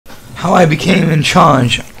how I became in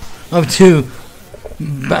charge of 2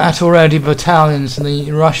 battle-ready battalions in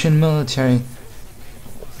the Russian military.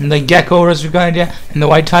 And the Gecko Razvedka and the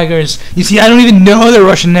White Tigers. You see, I don't even know their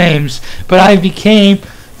Russian names, but I became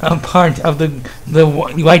a part of the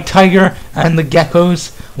White Tiger and the Geckos,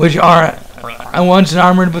 which are one's an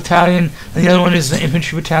armored battalion and the other one is an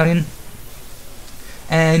infantry battalion.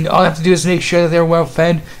 And all I have to do is make sure that they're well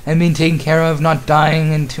fed and being taken care of, not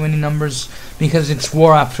dying in too many numbers, because it's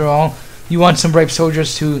war after all. You want some brave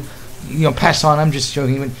soldiers to, pass on. I'm just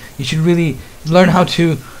joking, but you should really learn how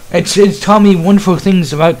to. It's taught me wonderful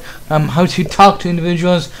things about how to talk to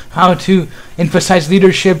individuals, how to emphasize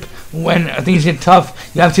leadership when things get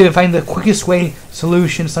tough. You have to find the quickest way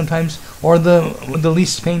solution sometimes, or the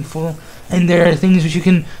least painful. And there are things which you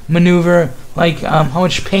can maneuver, like how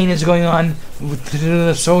much pain is going on to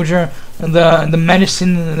the soldier, the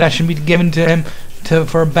medicine that should be given to him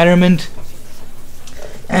for betterment.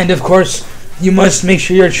 And of course, you must make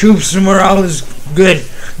sure your troops' morale is good.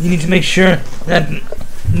 You need to make sure that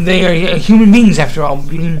they are human beings after all,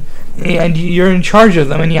 and you're in charge of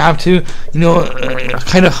them, and you have to,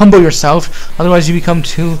 kind of humble yourself. Otherwise, you become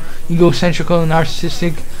too egocentrical and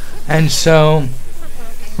narcissistic, and so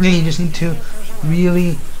really, you just need to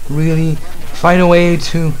really find a way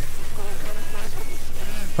to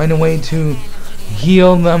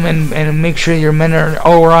heal them and make sure your men are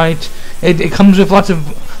all right. It comes with lots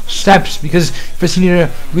of steps, because first you need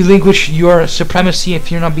to relinquish your supremacy.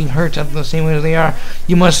 If you're not being hurt at the same way as they are,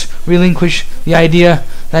 you must relinquish the idea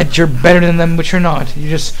that you're better than them, but you're not. You're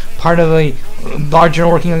just part of a larger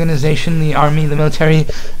working organization, the army, the military,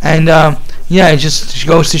 and it just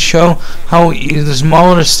goes to show how the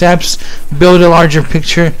smaller steps build a larger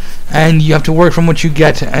picture, and you have to work from what you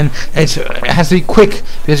get, and it has to be quick,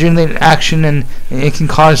 because you're in the action, and it can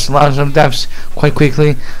cause lots of deaths quite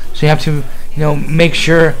quickly. So you have to, make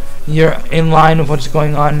sure you're in line with what's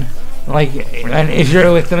going on. And if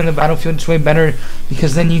you're with them in the battlefield, it's way better,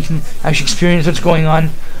 because then you can actually experience what's going on.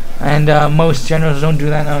 And most generals don't do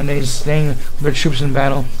that nowadays, staying with their troops in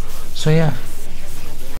battle. So yeah.